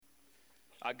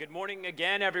Good morning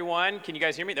again, everyone. Can you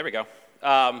guys hear me? There we go.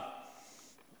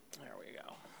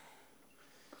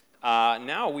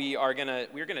 Now we're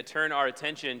gonna turn our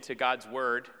attention to God's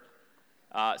Word.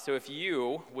 So if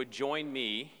you would join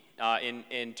me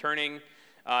in turning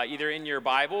either in your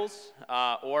Bibles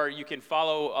or you can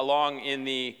follow along in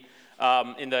the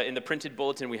printed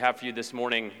bulletin we have for you this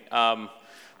morning.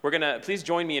 Please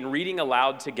join me in reading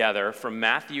aloud together from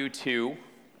Matthew 2.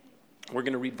 We're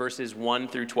going to read verses 1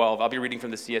 through 12. I'll be reading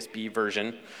from the CSB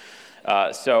version.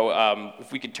 So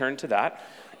if we could turn to that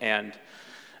and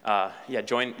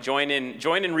join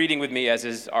in reading with me as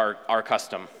is our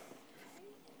custom.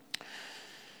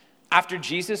 After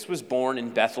Jesus was born in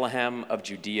Bethlehem of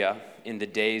Judea in the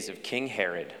days of King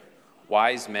Herod,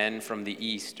 wise men from the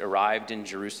east arrived in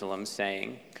Jerusalem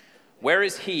saying, "Where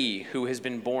is he who has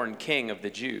been born King of the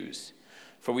Jews?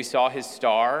 For we saw his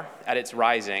star at its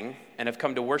rising and have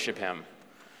come to worship him."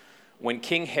 When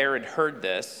King Herod heard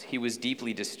this, he was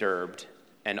deeply disturbed,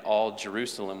 and all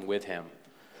Jerusalem with him.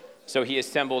 So he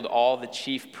assembled all the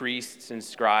chief priests and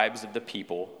scribes of the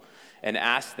people and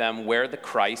asked them where the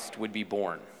Christ would be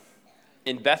born.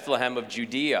 "In Bethlehem of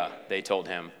Judea," they told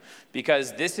him,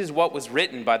 "because this is what was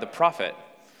written by the prophet.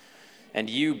 And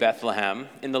you, Bethlehem,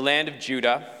 in the land of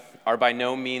Judah, are by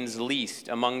no means least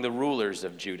among the rulers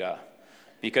of Judah,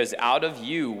 because out of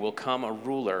you will come a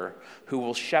ruler who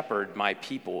will shepherd my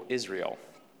people Israel."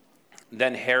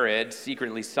 Then Herod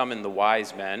secretly summoned the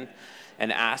wise men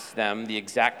and asked them the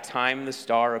exact time the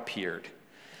star appeared.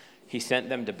 He sent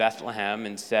them to Bethlehem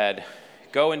and said,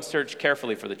 "Go and search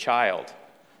carefully for the child.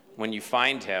 When you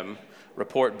find him,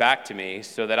 report back to me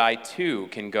so that I too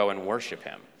can go and worship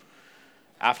him."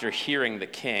 After hearing the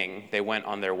king, they went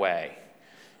on their way.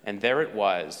 And there it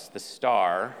was, the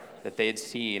star that they had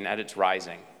seen at its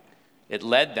rising. It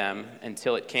led them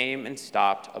until it came and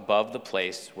stopped above the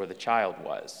place where the child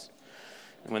was.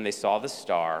 And when they saw the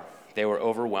star, they were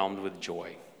overwhelmed with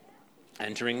joy.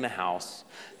 Entering the house,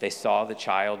 they saw the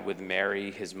child with Mary,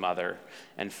 his mother,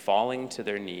 and falling to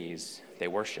their knees, they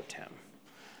worshipped him.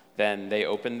 Then they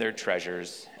opened their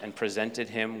treasures and presented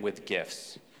him with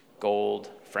gifts,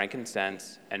 gold,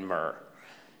 frankincense, and myrrh.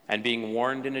 And being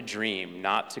warned in a dream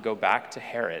not to go back to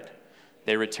Herod,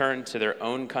 they returned to their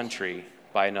own country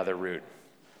by another route.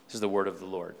 This is the word of the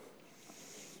Lord.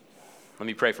 Let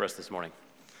me pray for us this morning.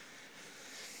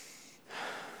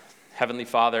 Heavenly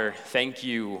Father, thank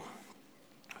you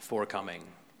for coming.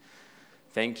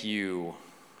 Thank you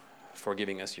for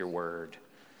giving us your word.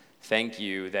 Thank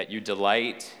you that you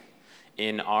delight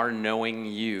in our knowing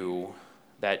you,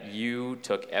 that you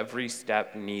took every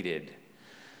step needed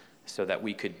so that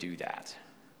we could do that.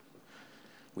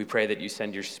 We pray that you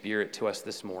send your Spirit to us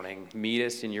this morning, meet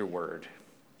us in your word,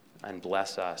 and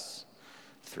bless us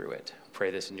through it.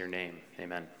 Pray this in your name.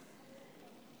 Amen.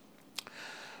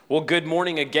 Well, good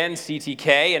morning again,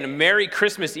 CTK, and a Merry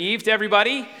Christmas Eve to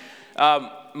everybody.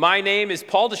 My name is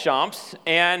Paul Deschamps,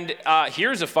 and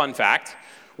here's a fun fact.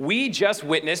 We just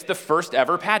witnessed the first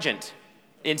ever pageant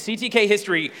in CTK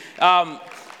history.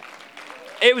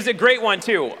 It was a great one,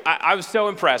 too. I was so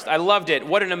impressed. I loved it.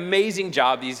 What an amazing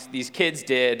job these kids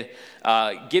did,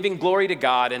 giving glory to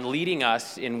God and leading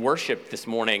us in worship this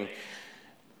morning.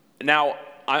 Now,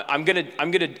 I'm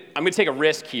gonna take a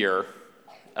risk here.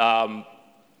 I'm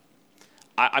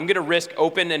gonna risk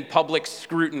open and public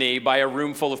scrutiny by a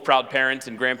room full of proud parents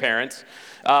and grandparents.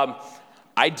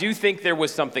 I do think there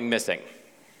was something missing.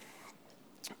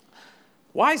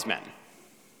 Wise men.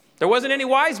 There wasn't any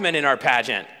wise men in our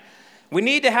pageant. We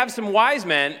need to have some wise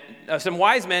men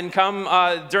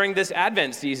come during this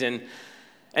Advent season.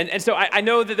 And so I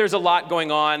know that there's a lot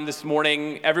going on this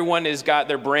morning. Everyone has got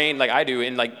their brain, like I do,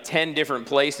 in like 10 different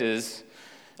places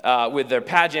with their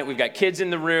pageant. We've got kids in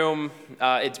the room.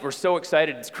 We're so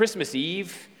excited. It's Christmas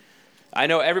Eve. I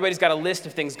know everybody's got a list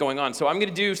of things going on. So I'm going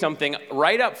to do something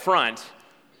right up front.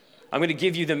 I'm going to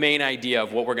give you the main idea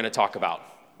of what we're going to talk about.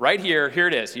 Right here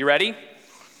it is. You ready?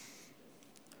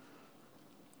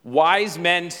 Wise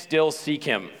men still seek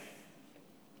him.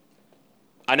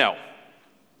 I know,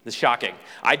 it's shocking.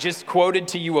 I just quoted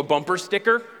to you a bumper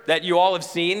sticker that you all have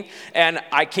seen, and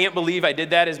I can't believe I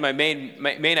did that as my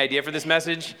main idea for this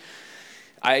message.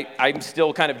 I'm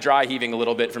still kind of dry heaving a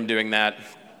little bit from doing that.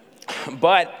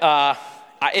 But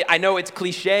I know it's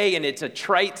cliche and it's a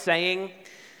trite saying,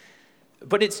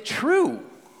 but it's true.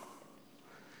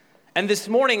 And this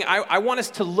morning, I want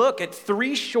us to look at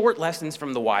 3 short lessons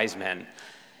from the wise men.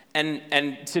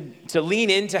 And to lean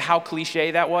into how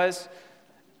cliche that was,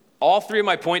 all 3 of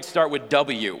my points start with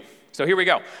W. So here we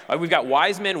go. We've got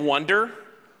wise men wonder,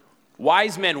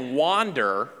 wise men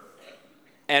wander,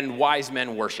 and wise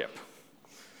men worship.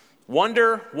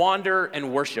 Wonder, wander,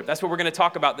 and worship. That's what we're going to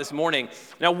talk about this morning.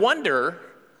 Now, wonder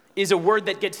is a word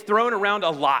that gets thrown around a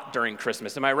lot during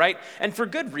Christmas, am I right? And for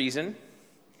good reason.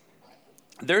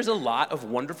 There's a lot of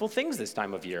wonderful things this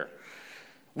time of year.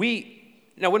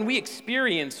 When we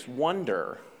experience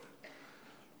wonder,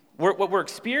 what we're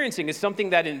experiencing is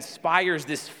something that inspires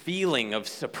this feeling of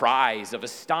surprise, of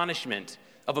astonishment,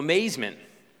 of amazement.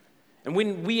 And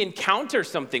when we encounter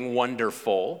something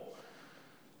wonderful,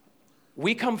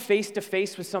 we come face to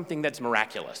face with something that's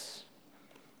miraculous,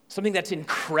 something that's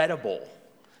incredible,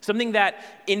 something that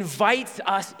invites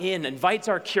us in, invites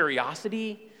our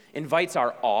curiosity, invites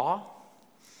our awe.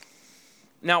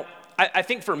 Now, I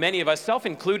think for many of us,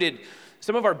 self-included,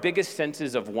 some of our biggest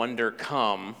senses of wonder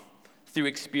come through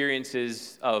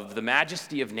experiences of the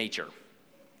majesty of nature,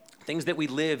 things that we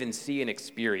live and see and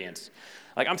experience.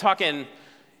 Like I'm talking,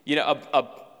 a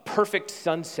perfect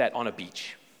sunset on a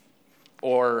beach,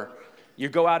 or you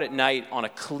go out at night on a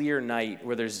clear night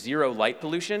where there's zero light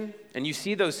pollution, and you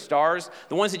see those stars,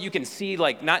 the ones that you can see,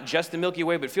 like not just the Milky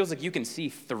Way, but it feels like you can see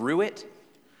through it.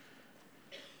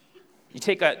 You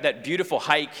take that beautiful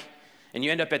hike, and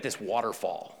you end up at this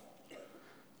waterfall.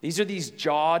 These are these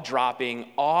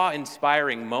jaw-dropping,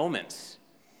 awe-inspiring moments.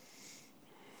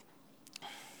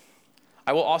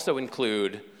 I will also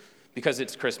include, because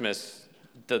it's Christmas,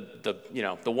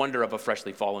 the wonder of a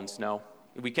freshly fallen snow.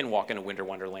 We can walk in a winter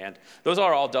wonderland. Those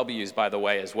are all W's, by the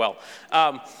way, as well.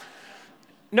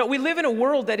 No, we live in a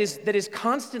world that is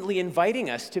constantly inviting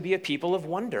us to be a people of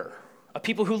wonder, a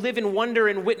people who live in wonder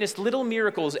and witness little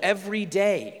miracles every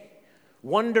day,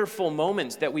 wonderful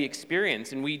moments that we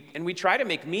experience, and we try to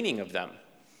make meaning of them.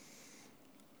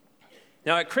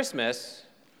 Now, at Christmas,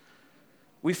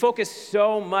 we focus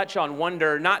so much on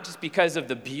wonder, not just because of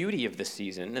the beauty of the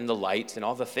season and the lights and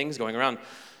all the things going around,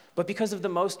 but because of the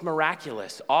most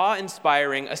miraculous,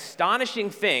 awe-inspiring, astonishing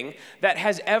thing that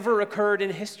has ever occurred in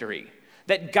history,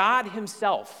 that God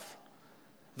himself,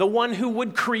 the one who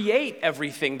would create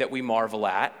everything that we marvel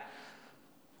at,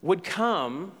 would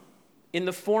come in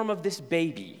the form of this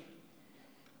baby.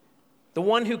 The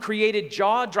one who created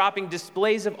jaw-dropping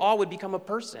displays of awe would become a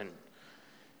person.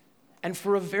 And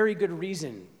for a very good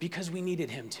reason, because we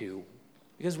needed him to,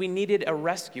 because we needed a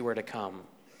rescuer to come.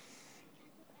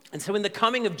 And so in the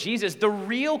coming of Jesus, the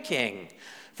real king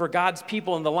for God's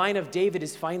people in the line of David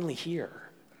is finally here.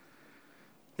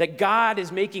 That God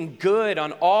is making good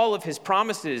on all of his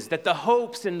promises, that the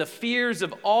hopes and the fears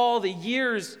of all the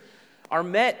years are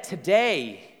met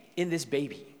today in this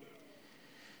baby.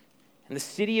 In the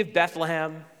city of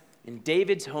Bethlehem, in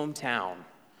David's hometown,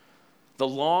 the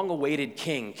long-awaited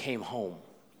king came home.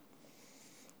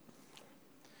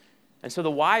 And so the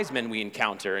wise men we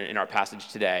encounter in our passage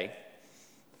today,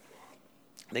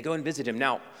 they go and visit him.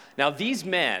 Now these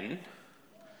men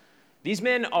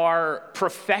are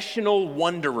professional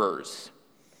wanderers.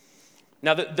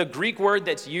 Now, the Greek word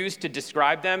that's used to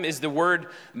describe them is the word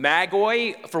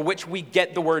magoi, for which we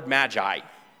get the word magi.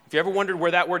 If you ever wondered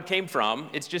where that word came from,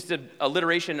 it's just an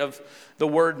alliteration of the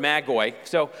word magoi.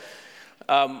 So,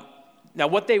 now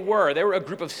what they were a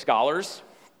group of scholars.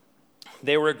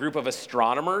 They were a group of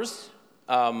astronomers,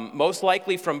 most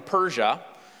likely from Persia,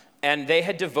 and they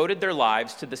had devoted their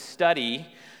lives to the study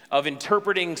of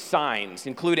interpreting signs,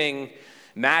 including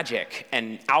magic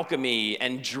and alchemy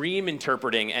and dream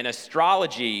interpreting and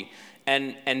astrology.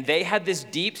 And they had this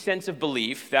deep sense of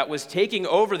belief that was taking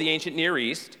over the ancient Near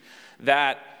East,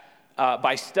 that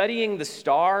by studying the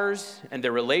stars and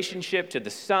their relationship to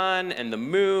the sun and the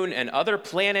moon and other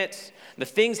planets, the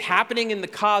things happening in the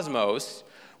cosmos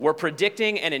were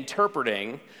predicting and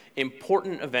interpreting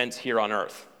important events here on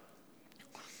Earth.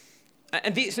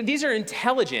 And these are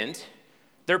intelligent,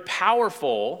 they're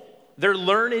powerful, they're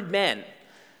learned men.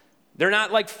 They're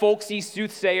not like folksy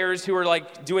soothsayers who are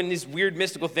like doing this weird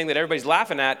mystical thing that everybody's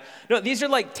laughing at. No, these are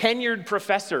like tenured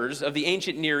professors of the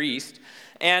ancient Near East,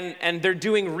 and they're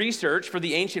doing research for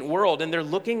the ancient world, and they're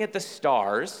looking at the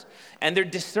stars, and they're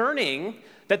discerning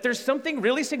that there's something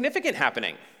really significant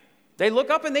happening. They look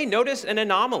up and they notice an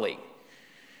anomaly.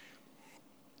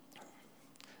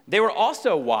 They were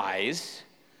also wise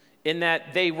in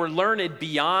that they were learned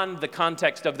beyond the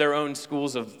context of their own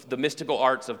schools of the mystical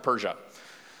arts of Persia.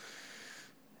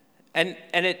 And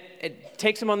it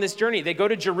takes them on this journey. They go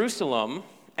to Jerusalem,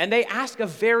 and they ask a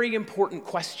very important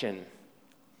question.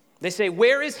 They say,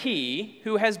 "Where is he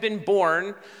who has been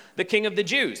born the King of the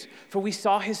Jews? For we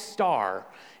saw his star,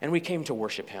 and we came to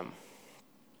worship him."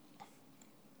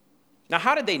 Now,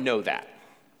 how did they know that?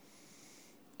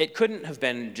 It couldn't have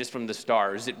been just from the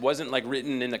stars. It wasn't like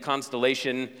written in the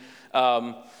constellation,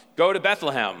 go to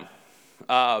Bethlehem.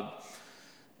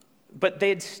 But they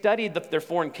had studied their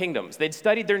foreign kingdoms. They'd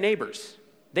studied their neighbors.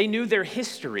 They knew their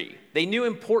history. They knew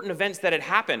important events that had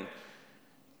happened.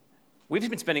 We've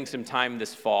been spending some time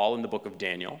this fall in the book of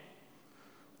Daniel.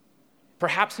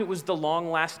 Perhaps it was the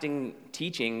long-lasting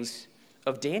teachings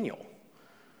of Daniel,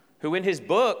 who in his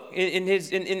book,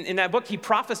 in that book, he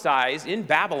prophesies in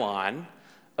Babylon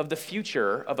of the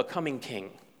future of a coming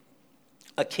king.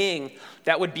 A king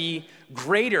that would be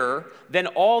greater than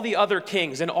all the other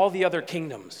kings and all the other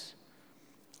kingdoms.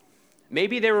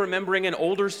 Maybe they were remembering an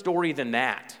older story than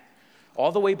that.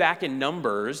 All the way back in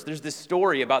Numbers, there's this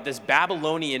story about this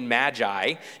Babylonian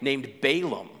magi named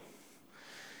Balaam.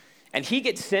 And he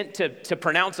gets sent to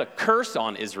pronounce a curse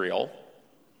on Israel.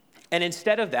 And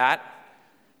instead of that,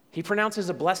 he pronounces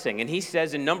a blessing. And he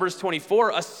says in Numbers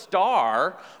 24, a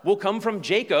star will come from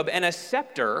Jacob and a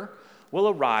scepter will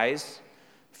arise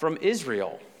from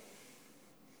Israel.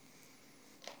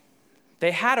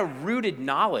 They had a rooted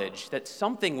knowledge that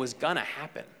something was going to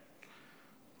happen.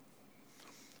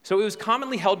 So it was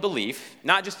commonly held belief,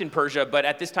 not just in Persia, but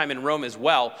at this time in Rome as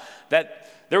well, that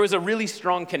there was a really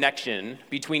strong connection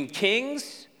between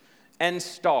kings and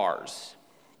stars.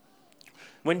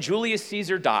 When Julius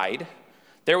Caesar died,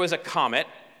 there was a comet,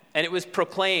 and it was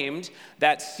proclaimed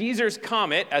that Caesar's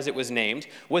comet, as it was named,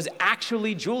 was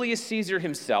actually Julius Caesar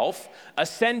himself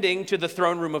ascending to the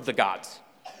throne room of the gods.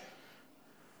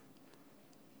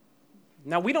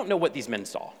 Now, we don't know what these men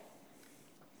saw.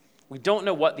 We don't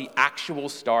know what the actual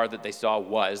star that they saw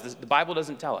was. The Bible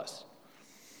doesn't tell us.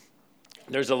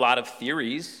 There's a lot of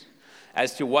theories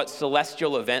as to what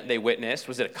celestial event they witnessed.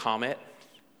 Was it a comet?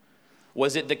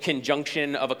 Was it the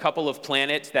conjunction of a couple of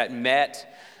planets that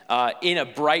met in a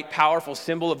bright, powerful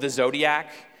symbol of the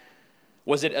zodiac?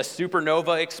 Was it a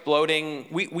supernova exploding?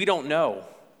 We don't know.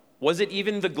 Was it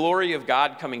even the glory of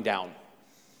God coming down?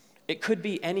 It could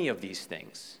be any of these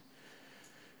things.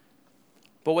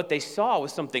 But what they saw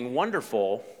was something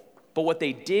wonderful, but what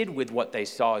they did with what they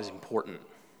saw is important.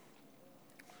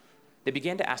 They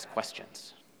began to ask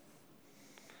questions.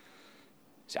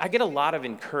 See, I get a lot of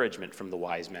encouragement from the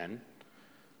wise men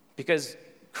because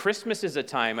Christmas is a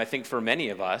time, I think, for many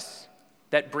of us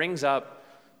that brings up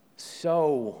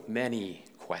so many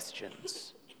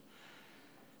questions.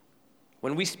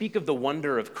 When we speak of the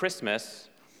wonder of Christmas,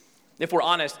 if we're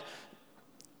honest,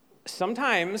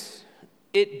 sometimes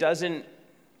it doesn't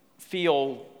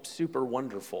feel super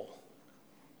wonderful.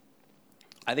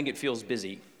 I think it feels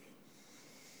busy.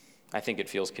 I think it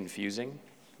feels confusing.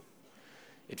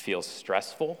 It feels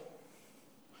stressful.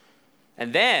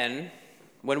 And then,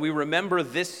 when we remember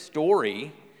this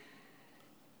story,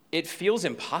 it feels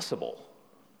impossible.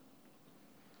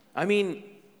 I mean,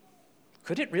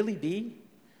 could it really be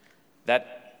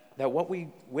that what we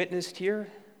witnessed here,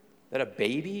 that a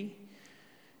baby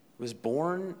was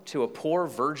born to a poor,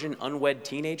 virgin, unwed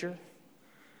teenager?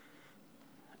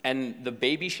 And the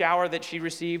baby shower that she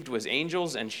received was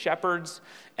angels and shepherds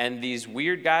and these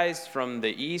weird guys from the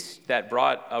east that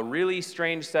brought a really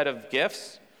strange set of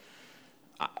gifts.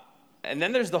 And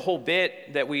then there's the whole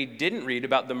bit that we didn't read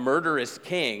about the murderous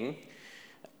king,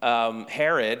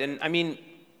 Herod. And I mean,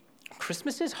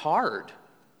 Christmas is hard.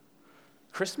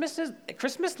 Christmas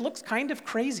looks kind of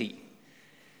crazy.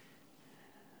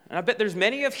 And I bet there's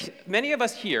many of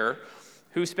us here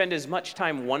who spend as much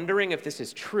time wondering if this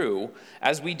is true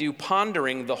as we do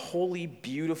pondering the holy,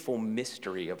 beautiful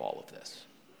mystery of all of this.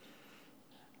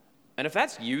 And if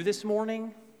that's you this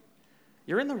morning,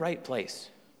 you're in the right place.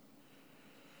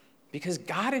 Because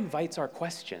God invites our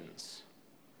questions,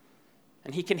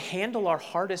 and he can handle our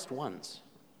hardest ones.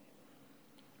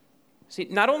 See,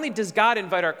 not only does God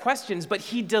invite our questions, but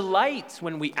he delights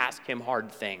when we ask him hard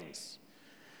things.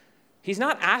 He's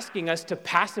not asking us to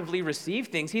passively receive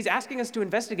things. He's asking us to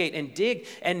investigate and dig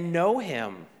and know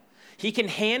him. He can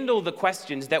handle the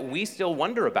questions that we still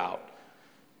wonder about.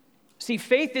 See,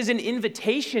 faith is an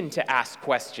invitation to ask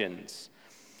questions.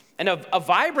 And a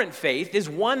vibrant faith is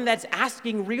one that's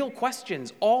asking real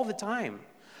questions all the time.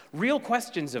 Real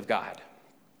questions of God.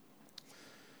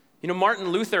 You know, Martin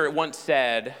Luther once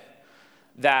said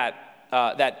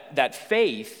that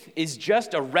faith is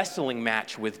just a wrestling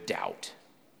match with doubt.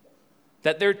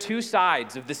 That they're two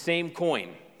sides of the same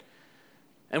coin.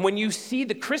 And when you see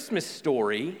the Christmas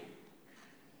story,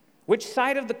 which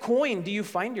side of the coin do you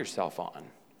find yourself on?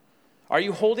 Are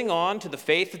you holding on to the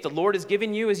faith that the Lord has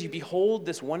given you as you behold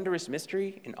this wondrous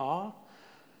mystery in awe?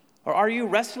 Or are you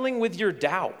wrestling with your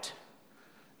doubt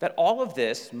that all of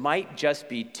this might just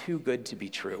be too good to be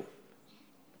true?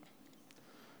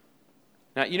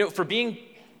 Now, you know, for being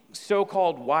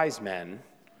so-called wise men,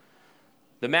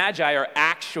 the Magi are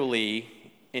actually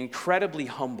incredibly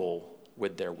humble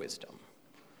with their wisdom.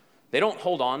 They don't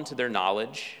hold on to their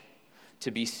knowledge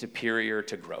to be superior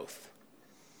to growth.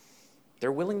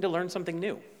 They're willing to learn something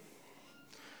new.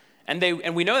 And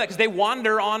we know that because they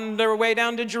wander on their way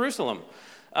down to Jerusalem.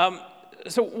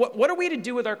 So what are we to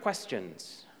do with our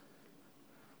questions?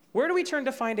 Where do we turn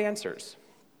to find answers?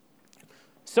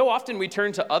 So often we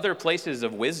turn to other places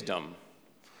of wisdom.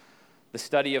 The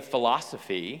study of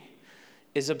philosophy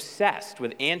is obsessed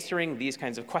with answering these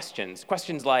kinds of questions.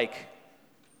 Questions like,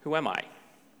 who am I?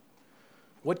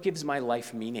 What gives my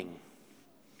life meaning?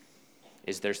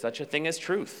 Is there such a thing as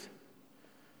truth?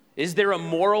 Is there a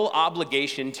moral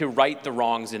obligation to right the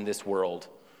wrongs in this world?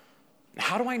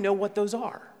 How do I know what those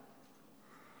are?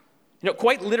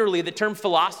 Quite literally, the term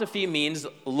philosophy means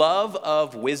love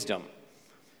of wisdom.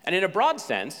 And in a broad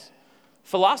sense,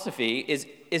 philosophy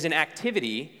is an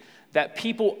activity that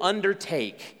people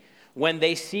undertake when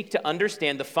they seek to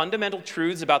understand the fundamental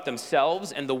truths about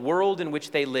themselves and the world in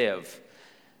which they live.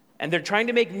 And they're trying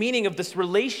to make meaning of this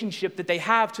relationship that they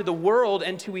have to the world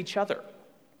and to each other.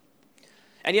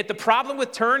 And yet the problem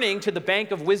with turning to the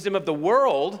bank of wisdom of the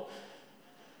world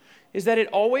is that it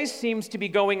always seems to be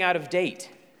going out of date.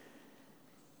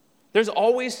 There's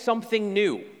always something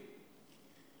new.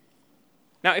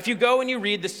 Now, if you go and you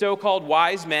read the so-called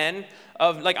wise men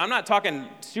of, I'm not talking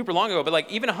super long ago, but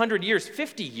even 100 years,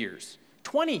 50 years,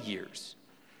 20 years,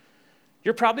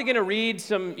 you're probably going to read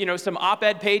some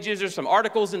op-ed pages or some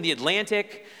articles in The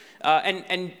Atlantic,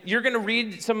 and you're going to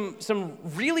read some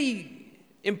really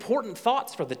important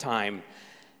thoughts for the time,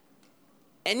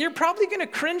 and you're probably going to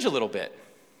cringe a little bit.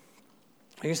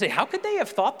 You're going to say, how could they have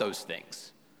thought those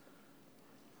things?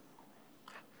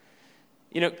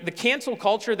 The cancel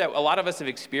culture that a lot of us have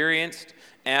experienced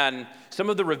and some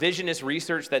of the revisionist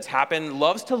research that's happened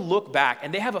loves to look back,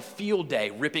 and they have a field day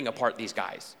ripping apart these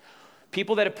guys.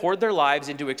 People that have poured their lives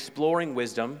into exploring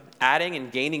wisdom, adding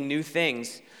and gaining new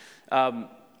things.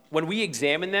 When we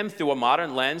examine them through a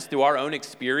modern lens, through our own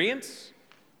experience,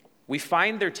 we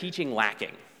find their teaching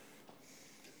lacking.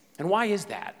 And why is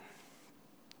that?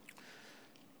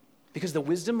 Because the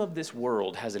wisdom of this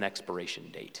world has an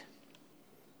expiration date.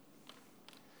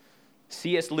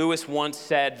 C.S. Lewis once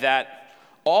said that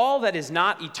all that is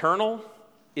not eternal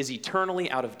is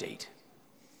eternally out of date.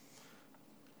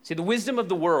 See, the wisdom of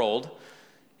the world,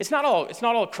 it's not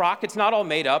all crock, it's not all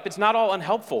made up, it's not all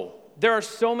unhelpful. There are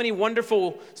so many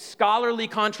wonderful scholarly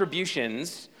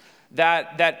contributions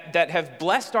that have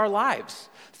blessed our lives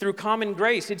through common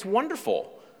grace. It's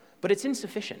wonderful, but it's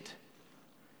insufficient.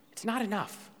 It's not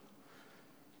enough.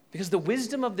 Because the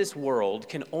wisdom of this world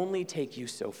can only take you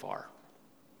so far.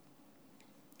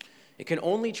 It can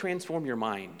only transform your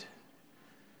mind,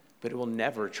 but it will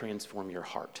never transform your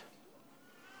heart.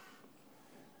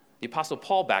 The Apostle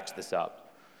Paul backs this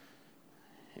up.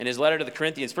 In his letter to the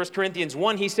Corinthians, 1 Corinthians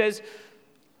 1, he says,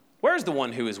 "Where is the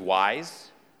one who is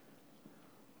wise?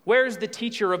 Where is the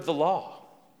teacher of the law?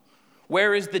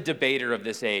 Where is the debater of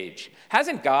this age?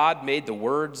 Hasn't God made the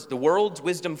world's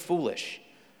wisdom foolish?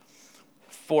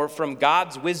 For from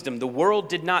God's wisdom, the world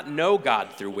did not know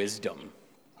God through wisdom.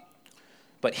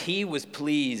 But he was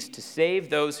pleased to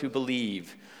save those who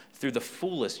believe through the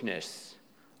foolishness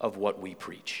of what we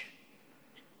preach."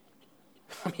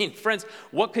 I mean, friends,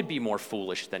 what could be more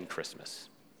foolish than Christmas?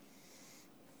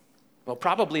 Well,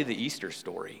 probably the Easter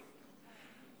story.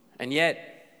 And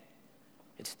yet,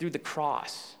 it's through the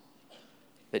cross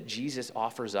that Jesus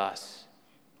offers us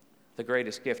the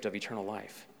greatest gift of eternal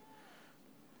life.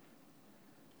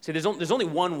 See, there's only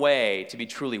one way to be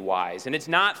truly wise, and it's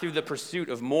not through the pursuit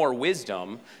of more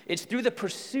wisdom. It's through the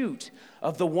pursuit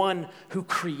of the one who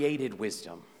created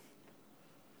wisdom.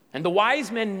 And the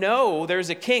wise men know there's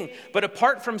a king, but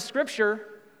apart from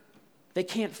Scripture, they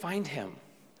can't find him.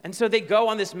 And so they go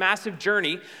on this massive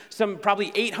journey, some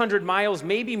probably 800 miles,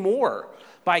 maybe more,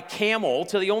 by camel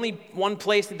to the only one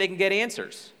place that they can get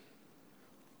answers.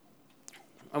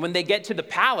 And when they get to the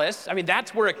palace, I mean,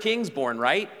 that's where a king's born,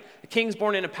 right? A king's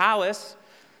born in a palace.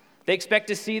 They expect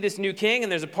to see this new king,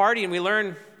 and there's a party, and we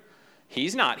learn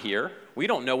he's not here. We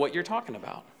don't know what you're talking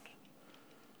about.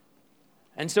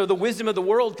 And so the wisdom of the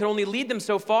world can only lead them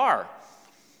so far.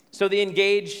 So they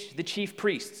engage the chief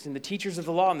priests and the teachers of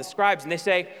the law and the scribes, and they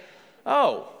say,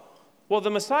 "Oh, well, the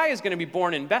Messiah is going to be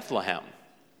born in Bethlehem.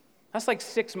 That's like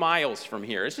 6 miles from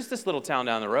here. It's just this little town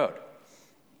down the road."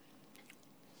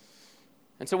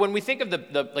 And so when we think of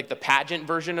the pageant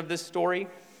version of this story,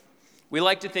 we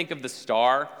like to think of the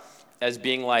star as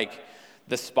being like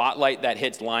the spotlight that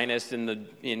hits Linus in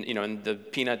the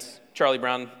Peanuts, Charlie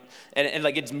Brown, and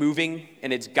like it's moving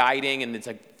and it's guiding and it's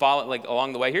like follow like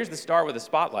along the way. Here's the star with a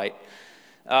spotlight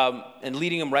and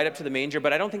leading him right up to the manger.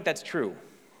 But I don't think that's true.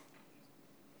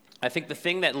 I think the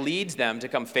thing that leads them to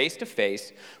come face to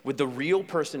face with the real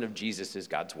person of Jesus is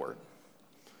God's word.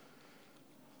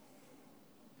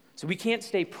 So we can't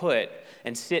stay put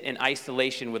and sit in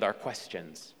isolation with our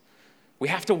questions. We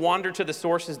have to wander to the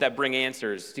sources that bring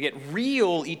answers to get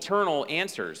real, eternal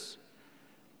answers.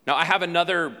 Now, I have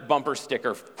another bumper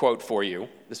sticker quote for you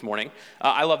this morning.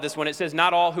 I love this one. It says,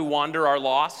 "Not all who wander are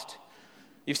lost."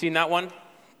 You've seen that one?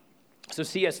 So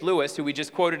C.S. Lewis, who we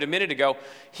just quoted a minute ago,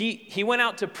 he went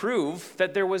out to prove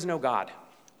that there was no God.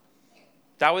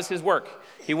 That was his work.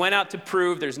 He went out to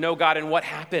prove there's no God, and what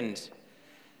happened?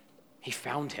 He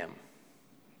found him.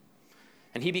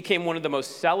 And he became one of the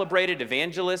most celebrated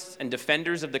evangelists and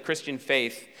defenders of the Christian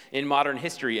faith in modern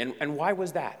history. And why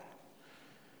was that?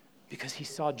 Because he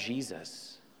saw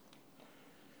Jesus.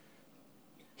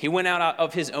 He went out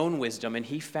of his own wisdom and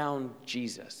he found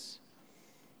Jesus.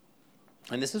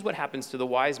 And this is what happens to the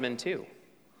wise men too.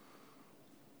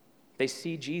 They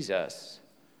see Jesus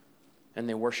and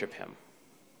they worship him.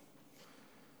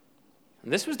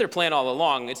 And this was their plan all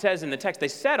along. It says in the text, they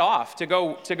set off to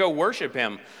go worship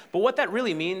him. But what that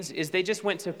really means is they just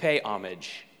went to pay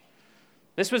homage.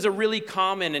 This was a really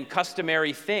common and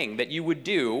customary thing that you would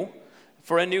do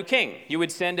for a new king. You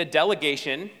would send a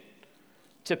delegation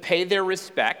to pay their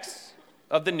respects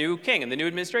of the new king and the new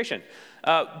administration.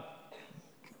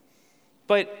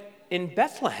 But in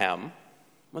Bethlehem,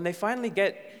 when they finally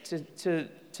get to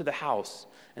the house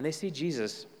and they see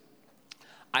Jesus,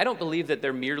 I don't believe that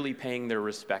they're merely paying their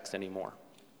respects anymore.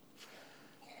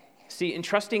 See, in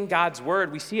trusting God's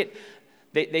word, we see it.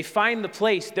 They find the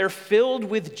place. They're filled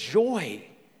with joy.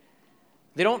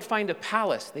 They don't find a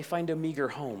palace. They find a meager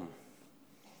home.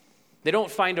 They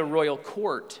don't find a royal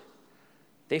court.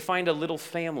 They find a little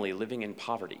family living in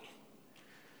poverty.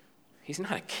 He's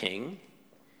not a king.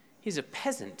 He's a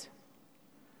peasant.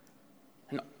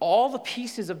 And all the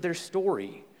pieces of their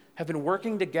story have been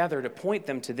working together to point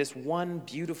them to this one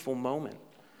beautiful moment.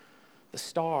 The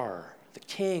star, the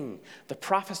king, the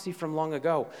prophecy from long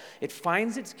ago. It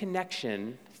finds its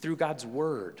connection through God's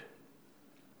word,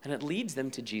 and it leads them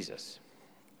to Jesus.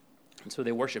 And so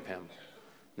they worship him.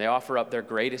 They offer up their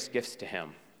greatest gifts to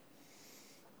him.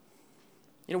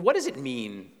 What does it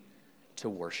mean to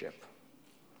worship?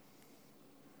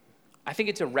 I think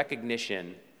it's a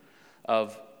recognition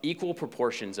of equal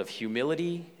proportions of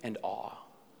humility and awe.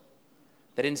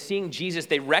 That in seeing Jesus,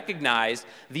 they recognize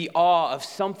the awe of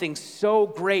something so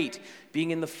great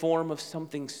being in the form of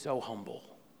something so humble.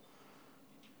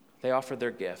 They offer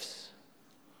their gifts.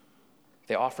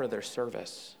 They offer their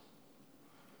service.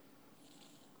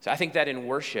 So I think that in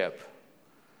worship,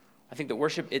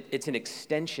 it's an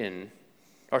extension,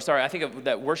 I think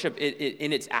that worship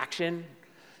in its action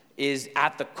is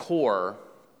at the core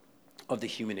of the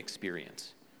human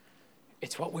experience.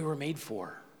 It's what we were made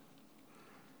for.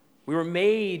 We were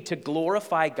made to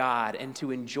glorify God and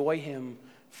to enjoy him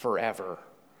forever.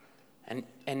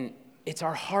 And it's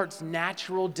our heart's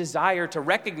natural desire to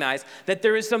recognize that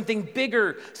there is something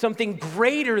bigger, something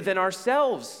greater than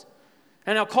ourselves.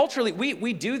 And now culturally,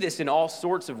 we do this in all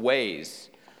sorts of ways.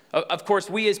 Of course,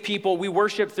 we as people, we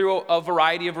worship through a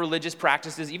variety of religious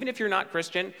practices. Even if you're not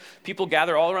Christian, people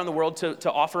gather all around the world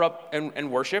to offer up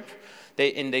and worship.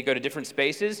 They go to different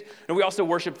spaces. And we also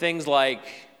worship things like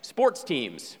sports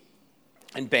teams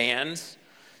and bands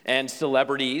and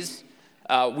celebrities.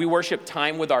 We worship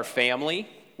time with our family.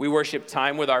 We worship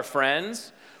time with our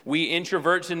friends. We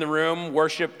introverts in the room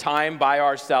worship time by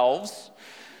ourselves.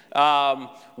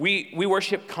 We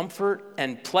worship comfort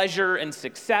and pleasure and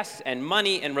success and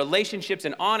money and relationships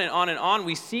and on and on and on.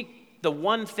 We seek the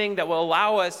one thing that will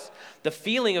allow us the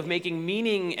feeling of making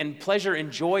meaning and pleasure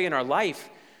and joy in our life.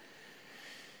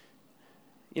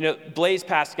 Blaise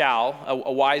Pascal,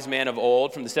 a wise man of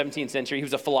old from the 17th century, he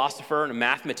was a philosopher and a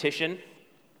mathematician.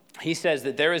 He says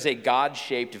that there is a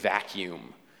God-shaped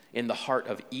vacuum in the heart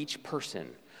of each person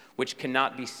which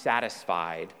cannot be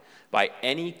satisfied by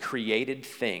any created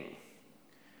thing,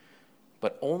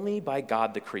 but only by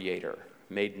God the Creator,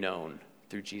 made known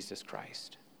through Jesus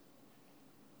Christ.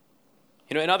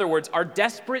 In other words, our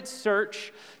desperate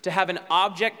search to have an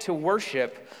object to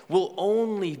worship will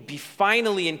only be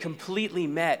finally and completely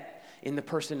met in the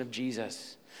person of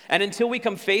Jesus. And until we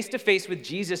come face to face with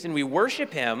Jesus and we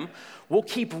worship him, we'll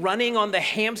keep running on the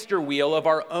hamster wheel of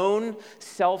our own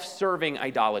self-serving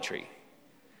idolatry.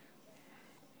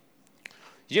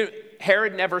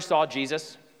 Herod never saw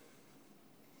Jesus.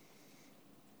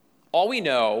 All we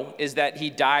know is that he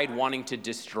died wanting to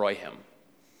destroy him.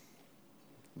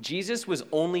 Jesus was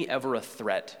only ever a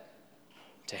threat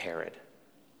to Herod.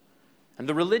 And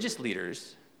the religious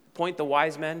leaders point the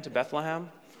wise men to Bethlehem.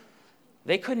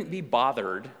 They couldn't be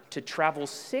bothered to travel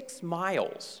 6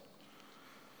 miles.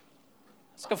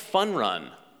 It's like a fun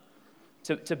run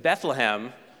to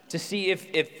Bethlehem to see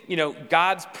if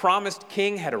God's promised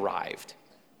king had arrived.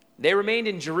 They remained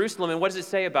in Jerusalem, and what does it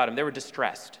say about them? They were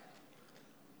distressed.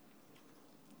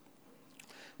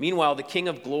 Meanwhile, the King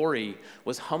of Glory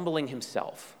was humbling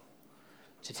himself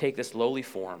to take this lowly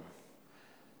form,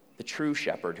 the true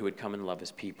shepherd who would come and love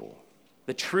his people,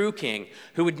 the true king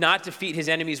who would not defeat his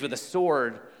enemies with a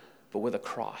sword, but with a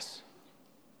cross.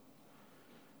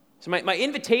 So my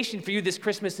invitation for you this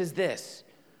Christmas is this.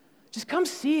 Just come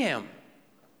see him.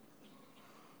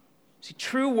 See,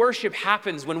 true worship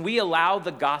happens when we allow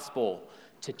the gospel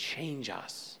to change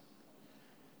us.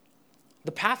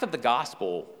 The path of the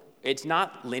gospel, it's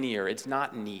not linear, it's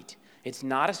not neat, it's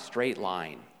not a straight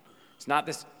line. It's not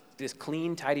this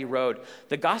clean, tidy road.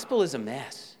 The gospel is a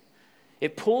mess.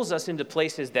 It pulls us into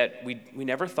places that we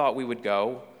never thought we would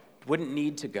go, wouldn't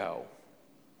need to go,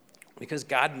 because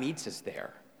God meets us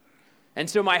there. And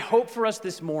so my hope for us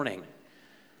this morning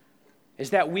is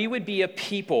that we would be a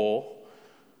people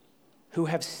who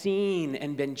have seen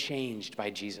and been changed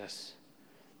by Jesus.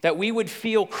 That we would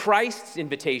feel Christ's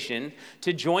invitation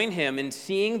to join him in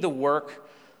seeing the work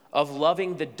of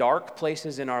loving the dark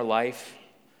places in our life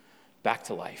back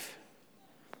to life.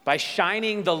 By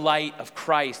shining the light of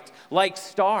Christ like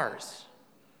stars.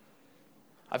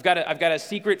 I've got a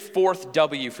secret fourth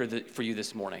W for you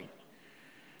this morning.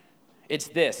 It's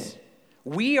this.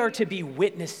 We are to be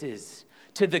witnesses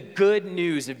to the good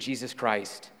news of Jesus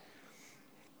Christ.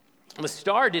 The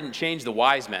star didn't change the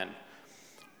wise men,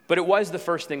 but it was the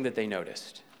first thing that they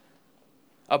noticed.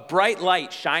 A bright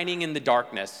light shining in the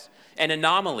darkness, an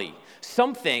anomaly,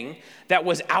 something that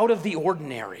was out of the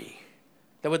ordinary,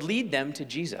 that would lead them to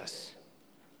Jesus.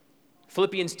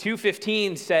 Philippians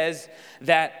 2:15 says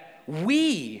that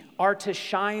we are to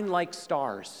shine like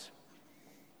stars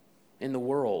in the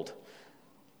world.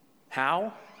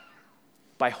 How?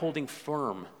 By holding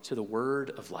firm to the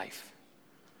word of life.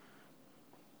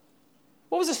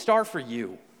 What was a star for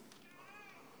you?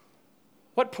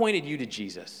 What pointed you to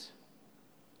Jesus?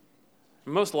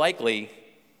 Most likely,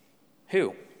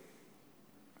 who?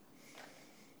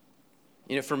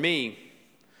 For me,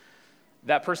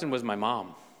 that person was my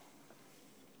mom.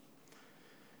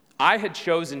 I had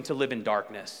chosen to live in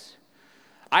darkness.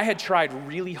 I had tried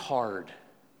really hard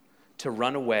to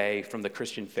run away from the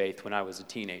Christian faith when I was a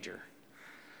teenager.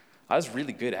 I was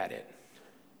really good at it.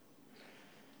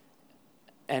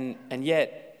 And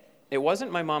yet, it wasn't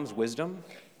my mom's wisdom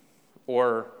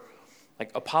or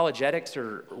apologetics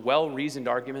or well-reasoned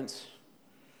arguments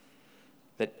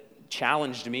that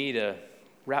challenged me to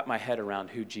wrap my head around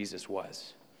who Jesus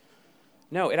was.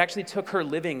 No, it actually took her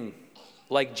living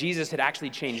like Jesus had actually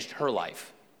changed her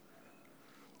life.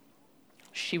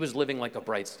 She was living like a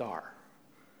bright star.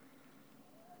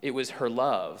 It was her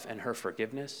love and her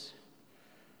forgiveness.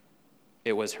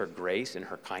 It was her grace and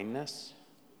her kindness,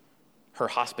 her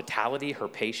hospitality, her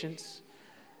patience,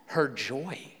 her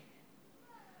joy.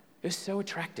 It was so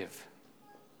attractive.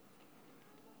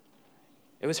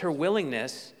 It was her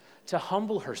willingness to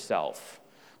humble herself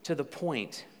to the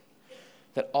point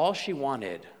that all she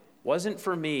wanted wasn't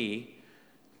for me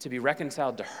to be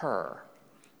reconciled to her.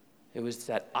 It was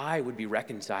that I would be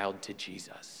reconciled to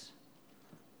Jesus.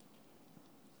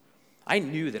 I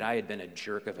knew that I had been a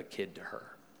jerk of a kid to her.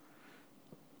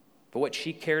 But what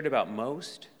she cared about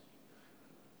most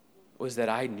was that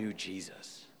I knew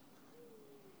Jesus.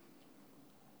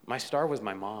 My star was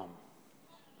my mom.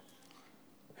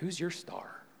 Who's your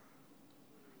star?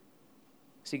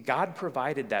 See, God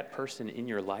provided that person in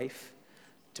your life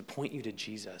to point you to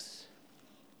Jesus.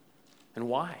 And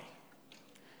why?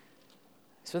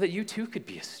 So that you too could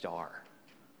be a star.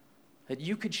 That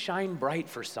you could shine bright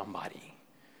for somebody.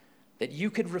 That you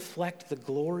could reflect the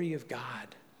glory of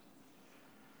God.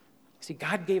 See,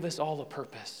 God gave us all a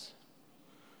purpose.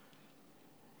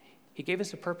 He gave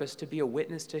us a purpose to be a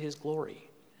witness to his glory.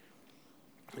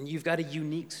 And you've got a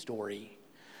unique story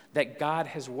that God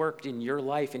has worked in your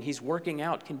life, and he's working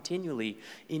out continually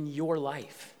in your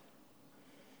life.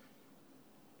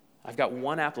 I've got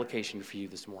one application for you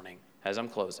this morning as I'm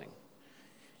closing.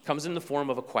 It comes in the form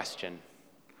of a question.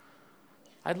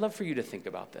 I'd love for you to think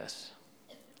about this.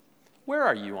 Where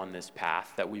are you on this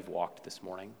path that we've walked this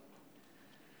morning?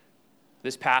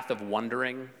 This path of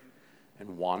wondering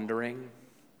and wandering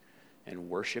and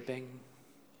worshiping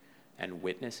and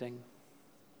witnessing?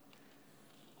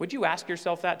 Would you ask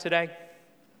yourself that today?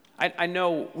 I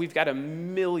know we've got a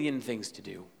million things to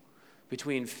do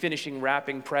between finishing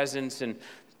wrapping presents and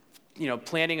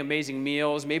planning amazing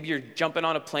meals. Maybe you're jumping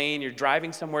on a plane, you're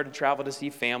driving somewhere to travel to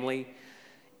see family.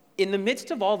 in the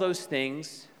midst of all those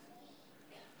things,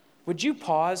 would you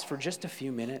pause for just a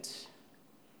few minutes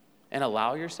and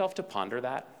allow yourself to ponder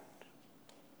that?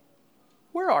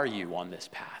 Where are you on this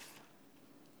path?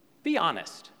 Be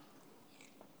honest.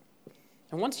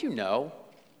 And once you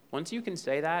can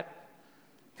say that,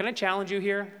 can I challenge you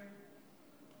here?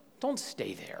 Don't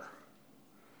stay there.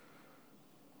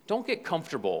 Don't get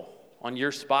comfortable on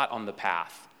your spot on the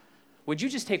path. Would you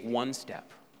just take one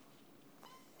step?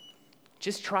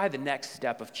 Just try the next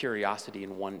step of curiosity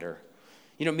and wonder.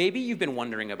 Maybe you've been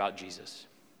wondering about Jesus.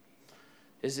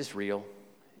 Is this real?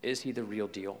 Is he the real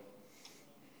deal?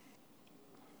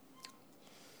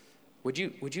 Would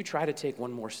you try to take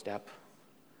one more step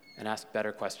and ask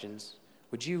better questions?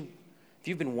 If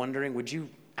you've been wondering, would you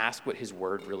ask what his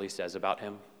word really says about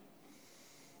him?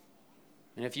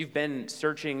 And if you've been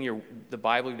searching the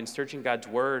Bible, you've been searching God's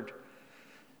word,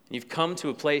 and you've come to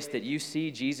a place that you see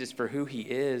Jesus for who he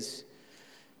is,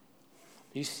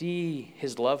 you see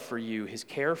his love for you, his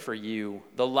care for you,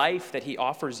 the life that he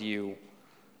offers you,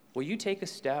 will you take a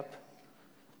step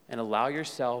and allow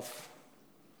yourself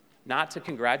not to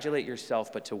congratulate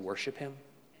yourself, but to worship him?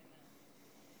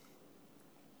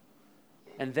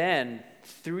 And then,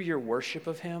 through your worship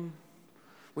of him,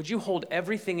 would you hold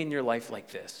everything in your life like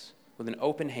this, with an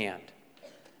open hand?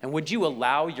 And would you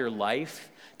allow your life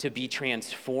to be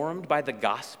transformed by the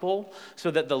gospel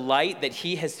so that the light that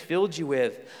he has filled you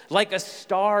with, like a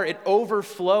star, it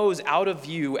overflows out of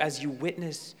you as you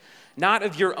witness, not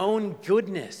of your own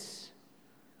goodness,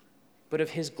 but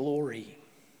of his glory?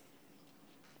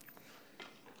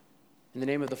 In the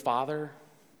name of the Father,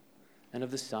 and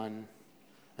of the Son,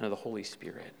 and of the Holy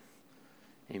Spirit.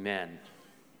 Amen.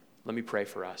 Let me pray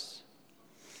for us.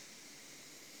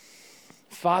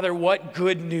 Father, what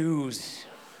good news.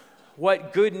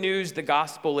 What good news the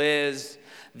gospel is,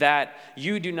 that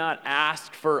you do not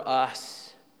ask for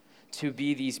us to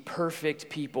be these perfect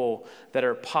people that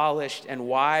are polished and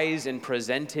wise and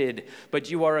presented, but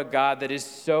you are a God that is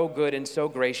so good and so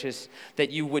gracious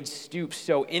that you would stoop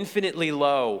so infinitely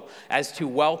low as to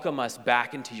welcome us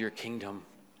back into your kingdom,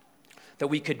 that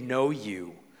we could know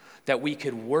you, that we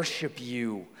could worship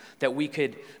you, that we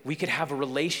could have a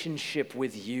relationship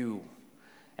with you,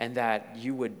 and that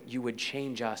you would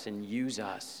change us and use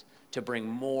us to bring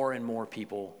more and more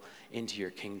people into your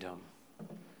kingdom.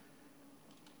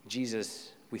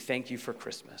 Jesus, we thank you for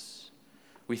Christmas.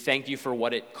 We thank you for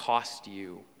what it cost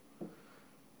you. And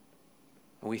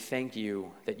we thank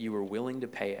you that you were willing to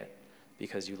pay it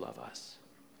because you love us.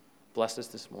 Bless us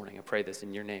this morning. I pray this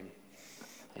in your name.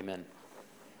 Amen.